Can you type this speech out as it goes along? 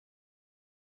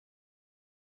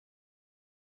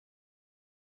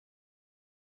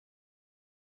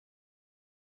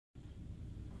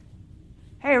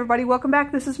Hey everybody, welcome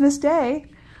back. This is Miss Day.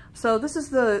 So this is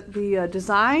the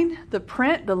design, the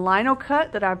print, the lino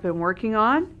cut that I've been working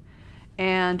on.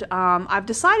 And I've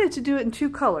decided to do it in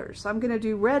two colors. I'm going to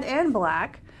do red and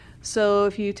black. So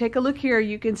if you take a look here,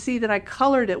 you can see that I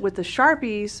colored it with the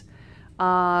Sharpies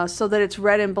so that it's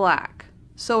red and black.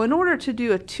 So in order to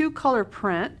do a two-color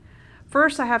print,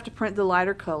 first I have to print the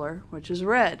lighter color, which is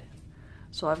red.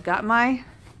 So I've got my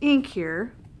ink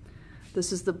here.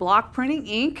 This is the block printing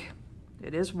ink.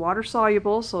 It is water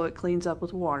soluble, so it cleans up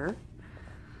with water.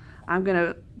 I'm going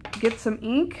to get some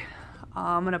ink.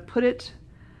 I'm going to put it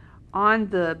on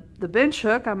the bench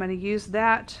hook. I'm going to use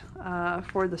that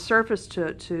for the surface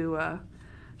to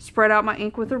spread out my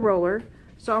ink with a roller.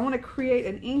 So I want to create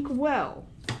an ink well.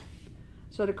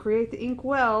 So to create the ink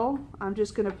well, I'm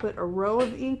just going to put a row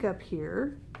of ink up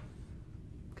here.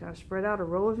 Got to spread out a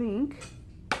row of ink.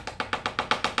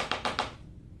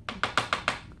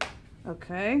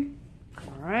 Okay.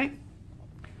 All right,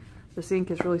 this ink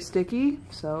is really sticky,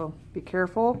 so be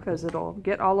careful because it'll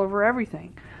get all over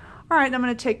everything. All right, I'm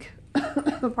going to take,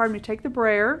 take the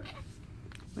brayer,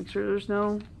 make sure there's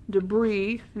no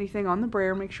debris, anything on the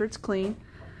brayer, make sure it's clean.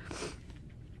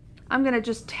 I'm going to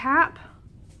just tap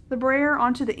the brayer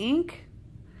onto the ink,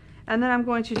 and then I'm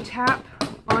going to tap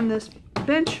on this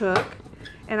bench hook,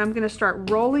 and I'm going to start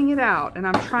rolling it out, and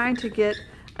I'm trying to get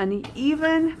an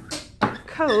even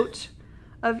coat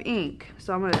of ink.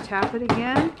 So I'm going to tap it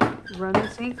again, run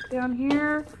this ink down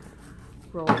here,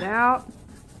 roll it out.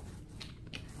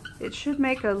 It should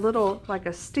make a little, like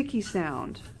a sticky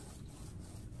sound.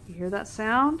 You hear that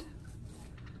sound?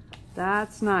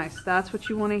 That's nice. That's what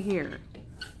you want to hear.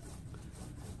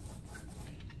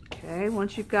 Okay,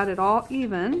 once you've got it all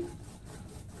even,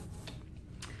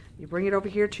 you bring it over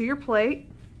here to your plate.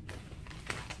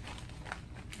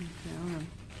 Okay, I'm going to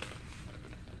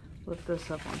lift this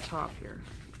up on top here.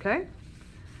 Okay,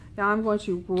 now I'm going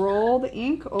to roll the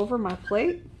ink over my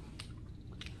plate.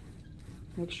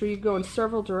 Make sure you go in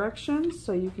several directions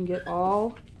so you can get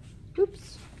all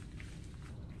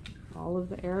of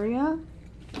the area.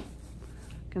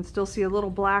 Can still see a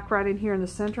little black right in here in the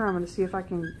center. I'm going to see if I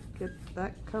can get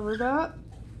that covered up.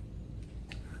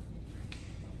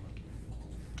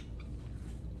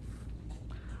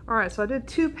 All right, so I did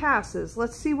 2 passes.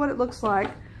 Let's see what it looks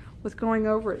like with going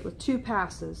over it with 2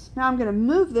 passes. Now I'm going to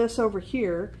move this over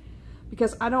here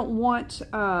because I don't want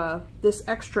this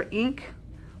extra ink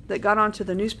that got onto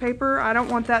the newspaper. I don't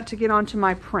want that to get onto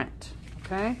my print.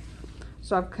 Okay,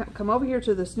 so I've come over here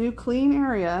to this new clean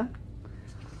area.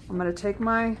 I'm going to take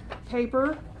my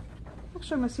paper.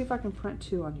 Actually, I'm going to see if I can print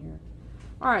 2 on here.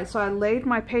 All right, so I laid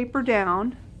my paper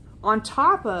down on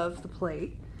top of the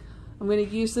plate. I'm going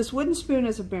to use this wooden spoon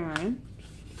as a baron.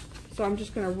 So I'm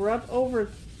just going to rub over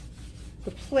the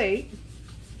plate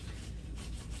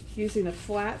using the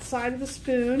flat side of the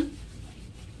spoon.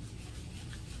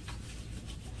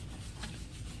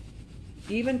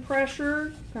 Even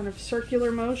pressure, kind of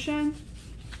circular motion.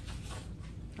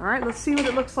 All right, let's see what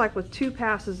it looks like with 2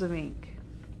 passes of ink.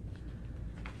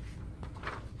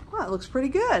 Well, it looks pretty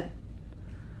good.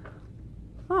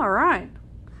 All right,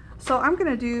 so I'm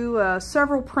going to do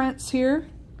several prints here.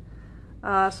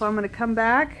 So I'm going to come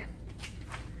back,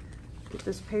 get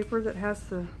this paper that has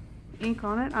the ink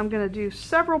on it. I'm going to do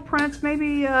several prints,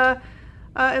 maybe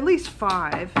at least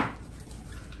 5.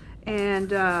 And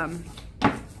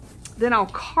then I'll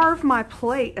carve my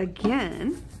plate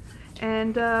again,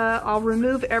 and I'll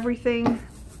remove everything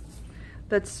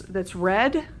that's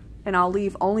red, and I'll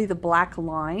leave only the black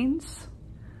lines.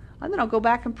 And then I'll go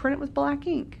back and print it with black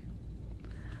ink.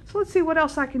 So let's see what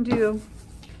else I can do,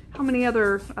 how many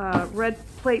other red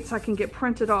plates I can get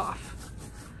printed off.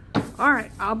 All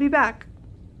right, I'll be back.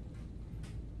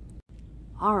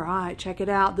 All right, check it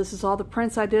out. This is all the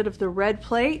prints I did of the red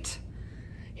plate.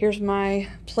 Here's my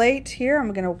plate here.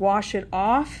 I'm going to wash it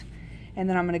off, and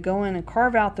then I'm going to go in and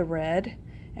carve out the red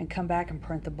and come back and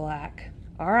print the black.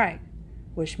 All right,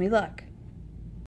 wish me luck.